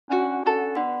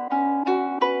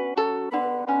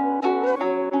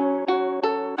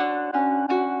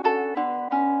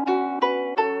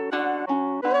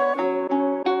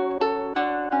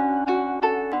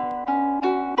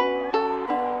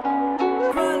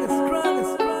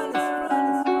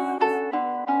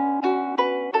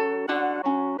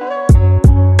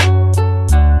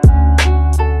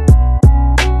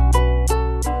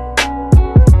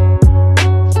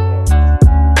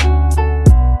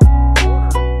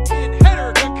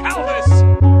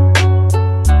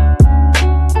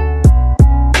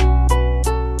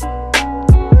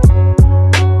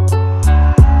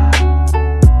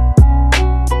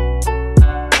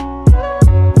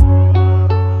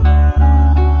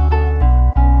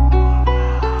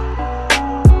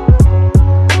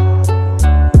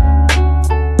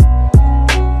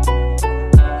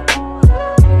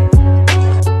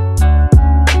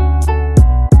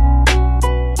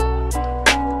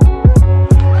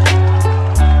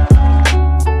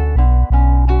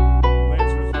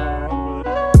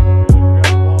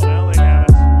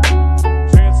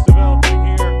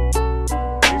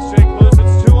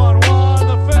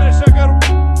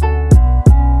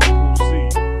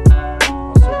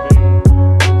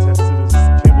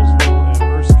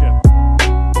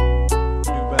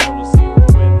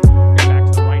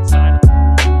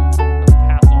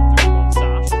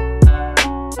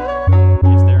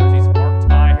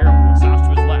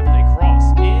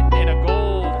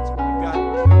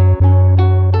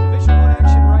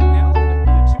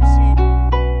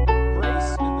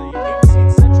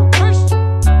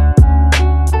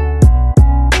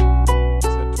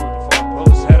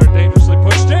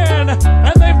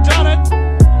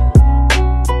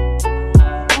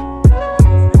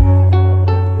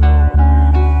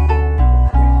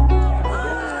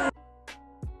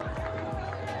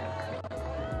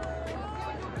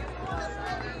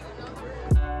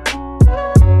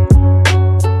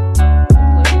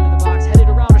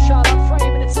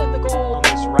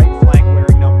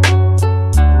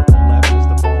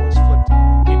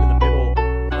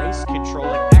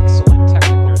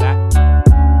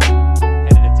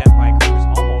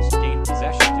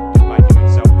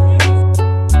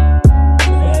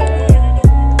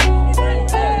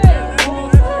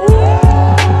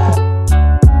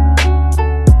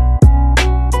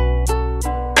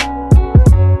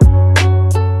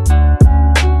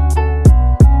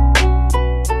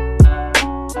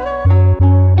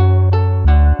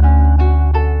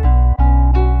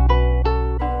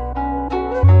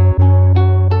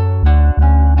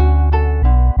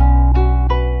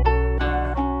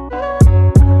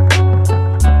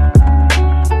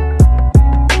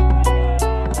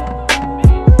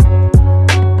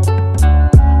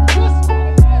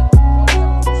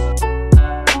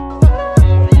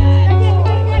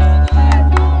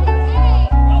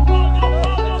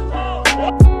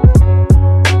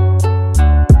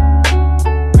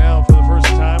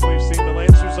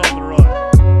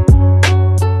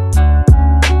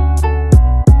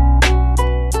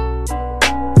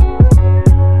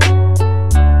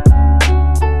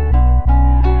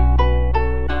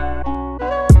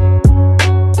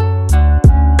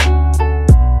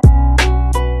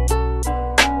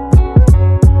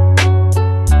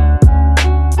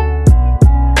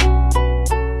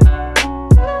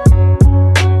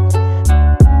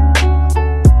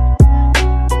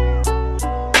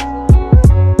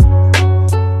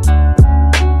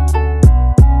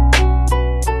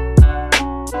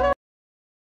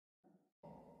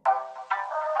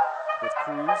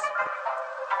Cruz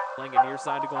playing it near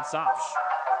side to Gonc. Gonc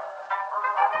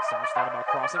thought about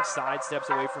crossing, side steps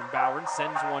away from Bowron,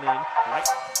 sends one in right.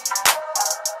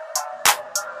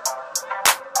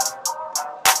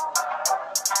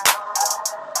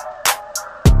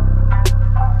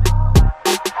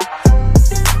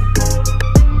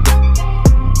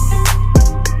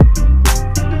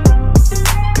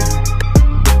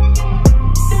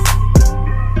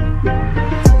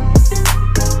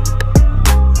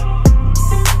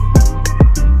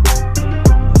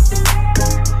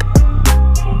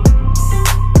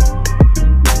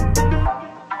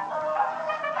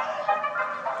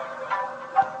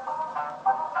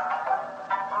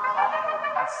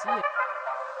 See it,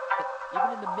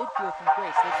 even in the midfield from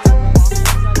Grace. They put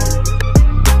it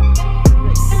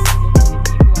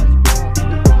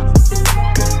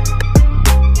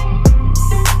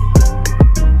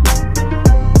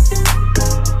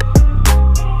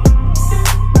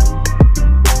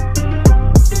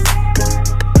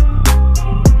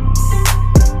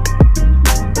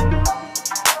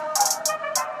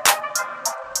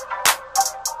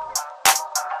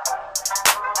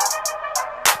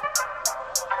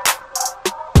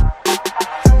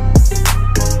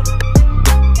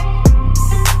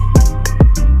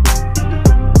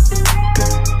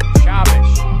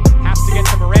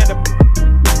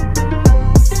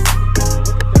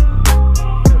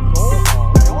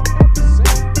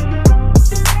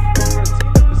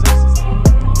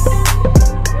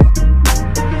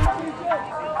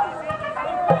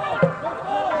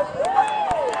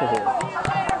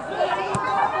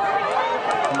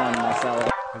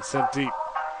and sent deep.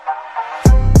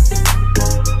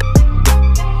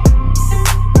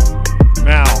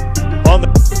 Now on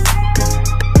the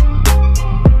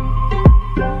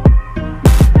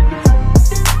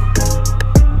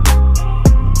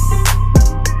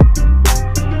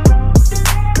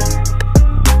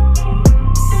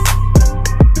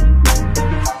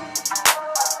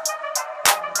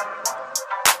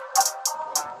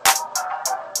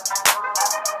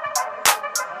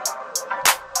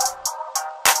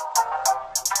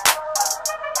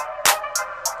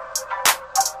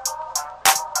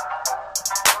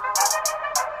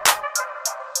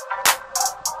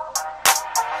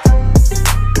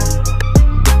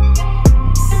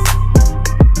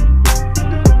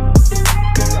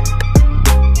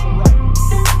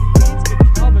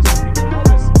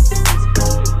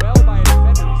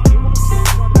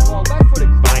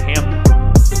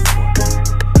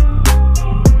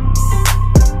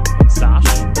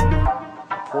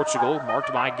Portugal,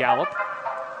 marked by Gallup.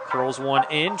 Curls one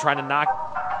in, trying to knock.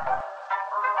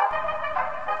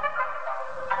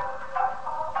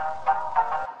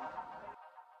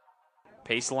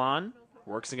 Pacelon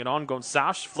works it on.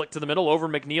 Gonc, flick to the middle, over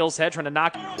McNeil's head, trying to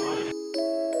knock.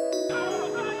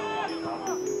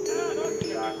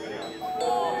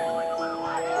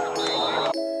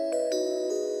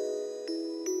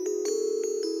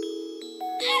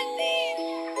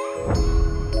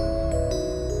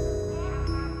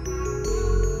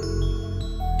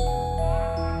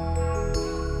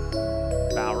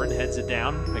 Bowron heads it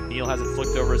down. McNeil has it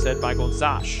flicked over his head by Gonc.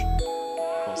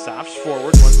 Gonc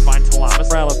forward, wants to find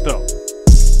Talamas. Ralph though.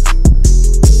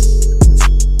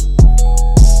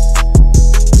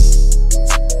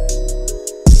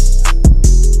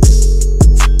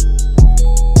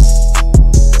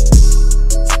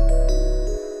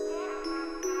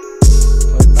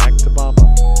 Played back to Bamba.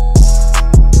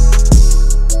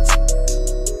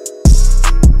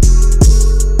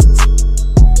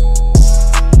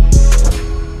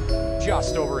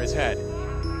 Just over his head.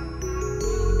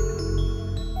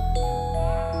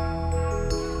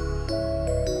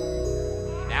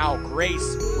 Now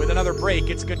Grace with another break.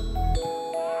 It's good.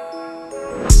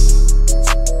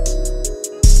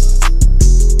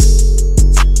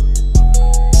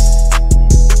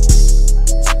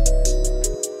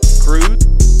 Cruz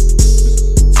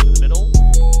to the middle.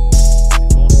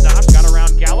 Gonc got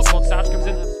around Gallup. Gonc comes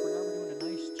in.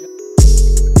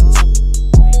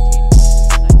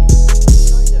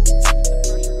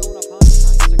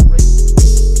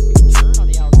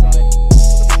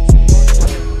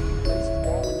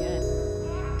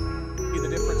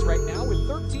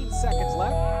 Seconds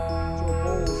left. Joe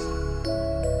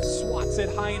Bowles swats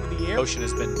it high into the air. Ocean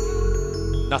has been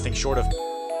nothing short of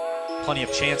plenty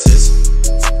of chances.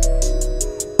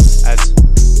 As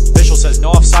official says,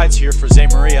 no offsides here for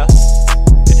Zé Maria,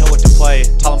 and he'll look to play.